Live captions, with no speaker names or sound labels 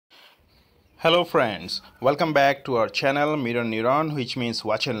Hello friends, welcome back to our channel Mirror Neuron, which means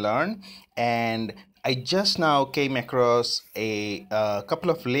watch and learn. And I just now came across a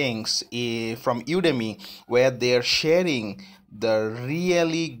couple of links from Udemy where they're sharing the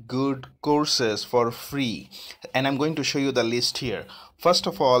really good courses for free, and I'm going to show you the list here. First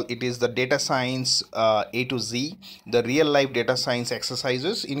of all, it is the data science A to Z, the real life data science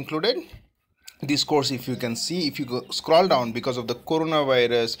exercises included. This course, if you can see, if you go scroll down, because of the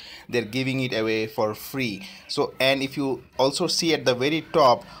coronavirus they're giving it away for free. So, and if you also see at the very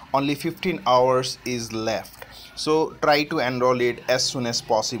top, only 15 hours is left, so try to enroll it as soon as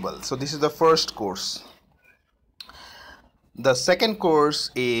possible. So this is the first course. The second course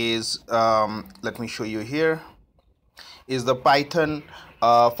is let me show you here, is the Python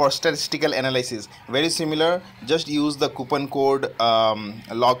for statistical analysis. Very similar, just use the coupon code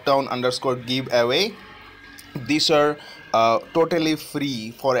lockdown_giveaway. These are totally free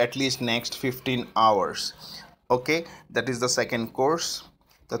for at least next 15 hours. Okay, that is the second course.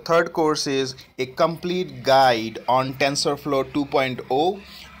 The third course is a complete guide on TensorFlow 2.0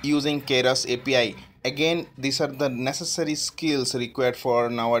 using Keras API. Again, these are the necessary skills required for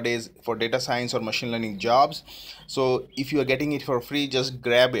nowadays for data science or machine learning jobs. So if you are getting it for free, just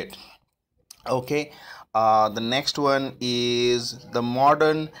grab it. Okay, the next one is the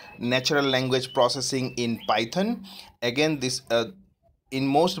modern natural language processing in Python. Again, this in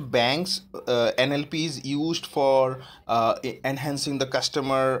most banks, NLP is used for enhancing the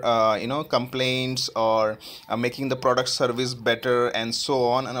customer complaints, or making the product service better and so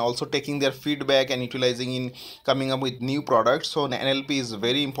on, and also taking their feedback and utilizing in coming up with new products. So NLP is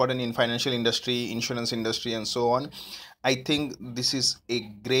very important in financial industry, insurance industry, and so on. I think this is a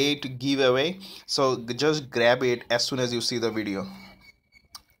great giveaway, so just grab it as soon as you see the video.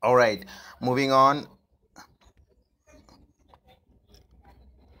 All right, moving on.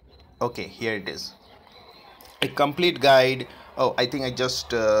 Okay, here it is, a complete guide. Oh, I think I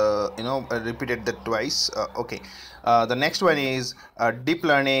just repeated that twice. Okay, the next one is deep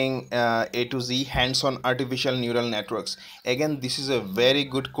learning A to Z, hands-on artificial neural networks. Again, this is a very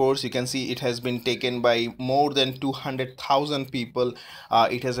good course. You can see it has been taken by more than 200,000 people.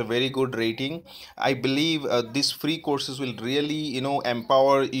 It has a very good rating. I believe these free courses will really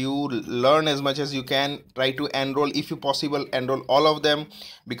empower you. Learn as much as you can. Try to enroll, if you possible, enroll all of them,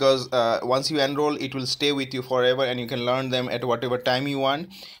 because once you enroll, it will stay with you forever and you can learn them at whatever time you want.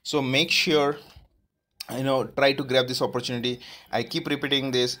 So make sure try to grab this opportunity. I keep repeating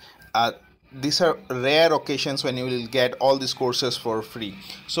this. These are rare occasions when you will get all these courses for free.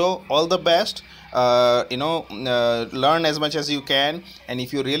 So all the best. Learn as much as you can, and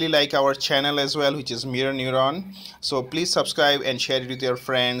if you really like our channel as well, which is Mirror Neuron, so please subscribe and share it with your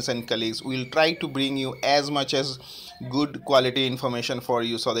friends and colleagues. We will try to bring you as much as good quality information for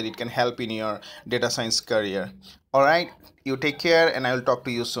you, so that it can help in your data science career. All right, you take care, and I will talk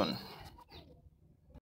to you soon.